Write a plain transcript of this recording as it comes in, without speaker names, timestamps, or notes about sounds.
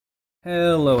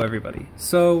Hello everybody.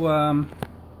 So I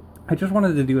just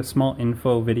wanted to do a small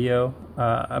info video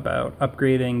about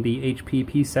upgrading the HP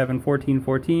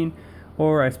P7-1418,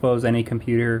 or I suppose any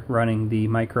computer running the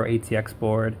micro ATX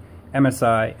board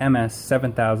MSI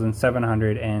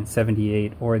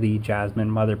MS-7778 or the Jasmine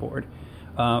motherboard.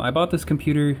 I bought this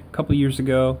computer a couple years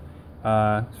ago.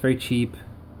 It's very cheap,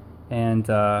 and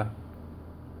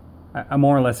I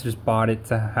more or less just bought it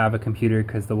to have a computer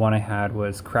because the one I had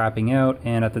was crapping out,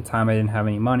 and at the time I didn't have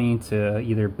any money to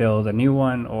either build a new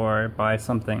one or buy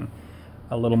something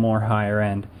a little more higher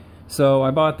end. So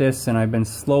I bought this, and I've been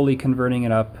slowly converting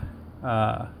it up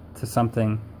to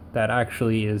something that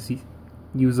actually is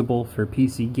usable for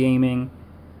PC gaming.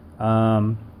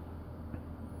 The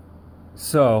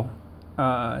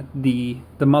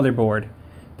motherboard.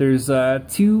 There's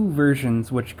two versions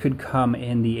which could come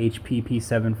in the HP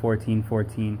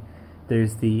P7-1418.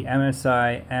 There's the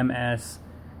MSI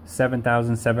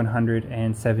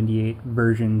MS-7778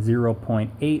 version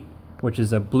 0.8, which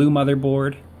is a blue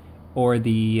motherboard, or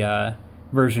the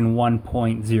version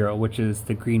 1.0, which is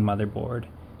the green motherboard.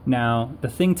 Now, the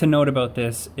thing to note about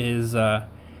this is the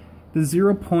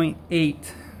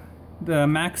 0.8, the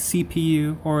max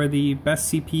CPU, or the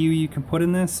best CPU you can put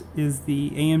in this, is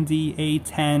the AMD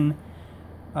A10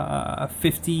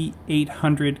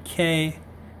 5800K,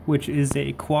 which is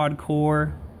a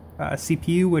quad-core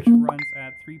CPU which runs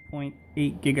at 3.8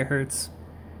 gigahertz.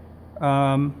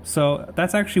 So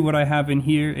that's actually what I have in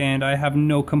here, and I have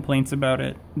no complaints about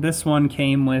it. This one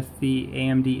came with the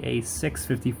AMD A6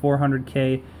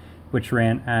 5400K, which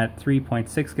ran at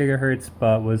 3.6 gigahertz,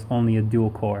 but was only a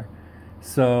dual core.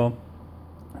 So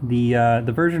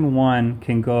the version 1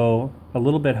 can go a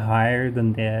little bit higher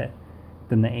than the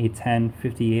A10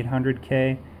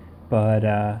 5800K, but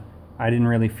I didn't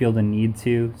really feel the need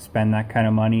to spend that kind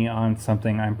of money on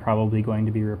something I'm probably going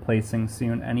to be replacing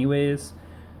soon anyways.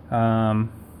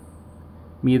 I'm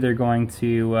either going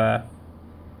to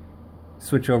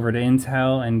switch over to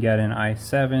Intel and get an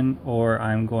i7, or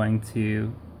I'm going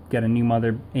to get a new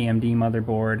AMD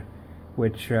motherboard,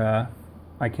 which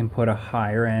I can put a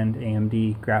higher end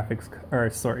AMD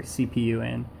CPU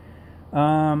in.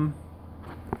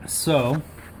 So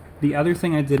the other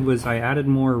thing I did was I added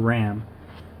more RAM.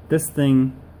 This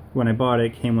thing, when I bought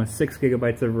it, came with 6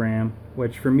 gigabytes of RAM,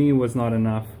 which for me was not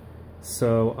enough.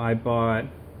 So I bought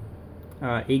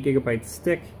 8 gigabyte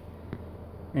stick,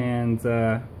 and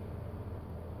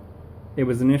it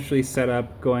was initially set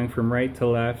up going from right to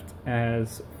left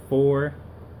as 4,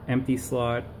 empty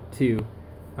slot 2.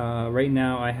 Right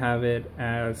now I have it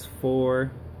as 8,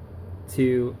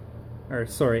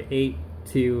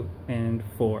 2, and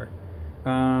 4.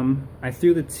 I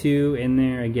threw the 2 in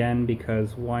there again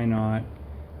because why not?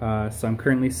 So I'm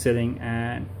currently sitting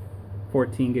at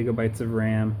 14 gigabytes of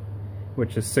RAM,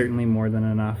 which is certainly more than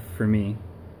enough for me.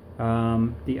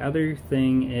 The other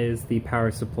thing is the power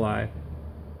supply.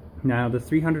 Now, the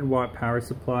 300 watt power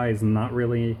supply is not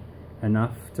really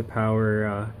enough to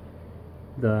power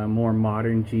the more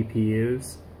modern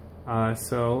GPUs,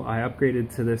 so I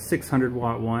upgraded to the 600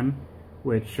 watt one,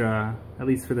 which at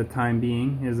least for the time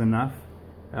being is enough.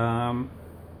 I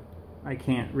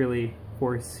can't really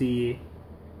foresee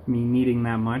me needing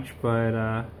that much,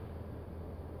 but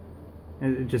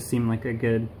it just seemed like a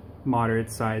good moderate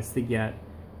size to get.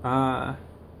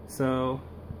 So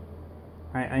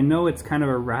I know it's kind of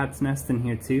a rat's nest in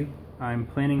here too. I'm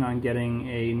planning on getting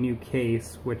a new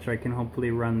case, which I can hopefully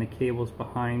run the cables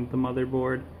behind the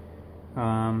motherboard.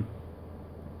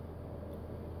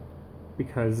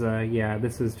 Because yeah,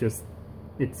 this is just,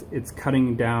 it's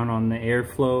cutting down on the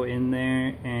airflow in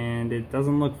there, and it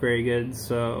doesn't look very good.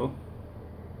 So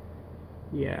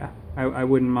yeah, I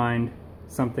wouldn't mind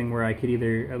something where I could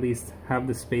either at least have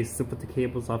the space to put the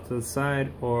cables off to the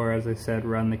side, or as I said,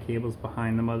 run the cables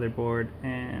behind the motherboard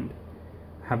and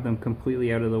have them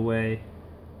completely out of the way.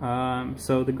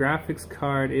 So the graphics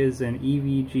card is an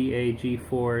EVGA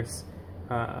GeForce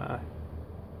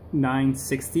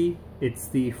 960. It's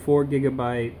the 4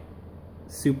 gigabyte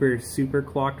super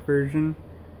clocked version,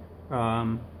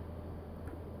 and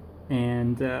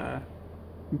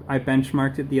I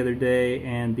benchmarked it the other day,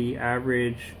 and the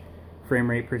average frame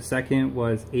rate per second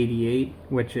was 88,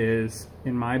 which is,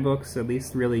 in my books at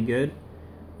least, really good.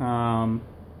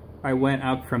 I went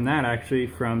up from that, actually,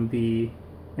 from the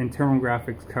internal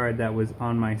graphics card that was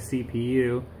on my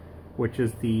CPU, which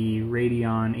is the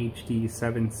Radeon HD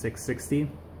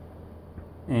 7660.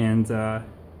 And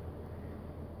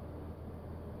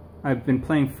I've been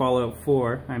playing Fallout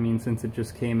 4, since it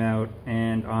just came out,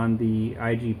 and on the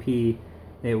IGP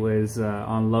it was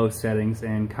on low settings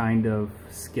and kind of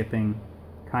skipping,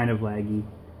 kind of laggy.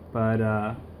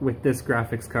 but with this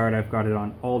graphics card I've got it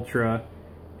on Ultra,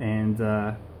 and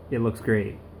it looks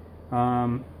great.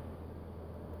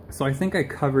 So I think I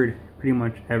covered pretty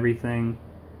much everything.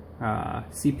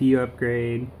 CPU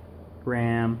upgrade,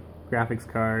 RAM, graphics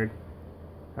card,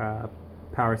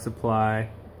 power supply.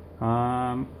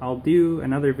 I'll do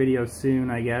another video soon,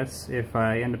 I guess, if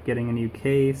I end up getting a new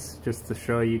case, just to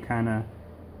show you kind of,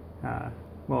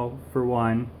 well, for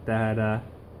one, that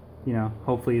you know,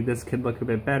 hopefully this could look a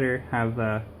bit better, have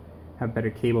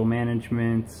better cable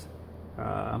management,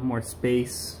 more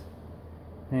space,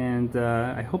 and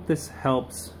I hope this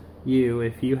helps you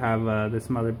if you have this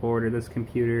motherboard or this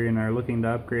computer and are looking to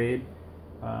upgrade.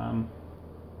 I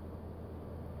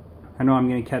know I'm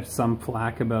going to catch some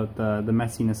flack about the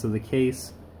messiness of the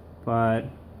case, but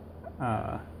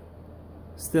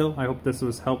still, I hope this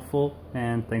was helpful,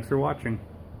 and thanks for watching.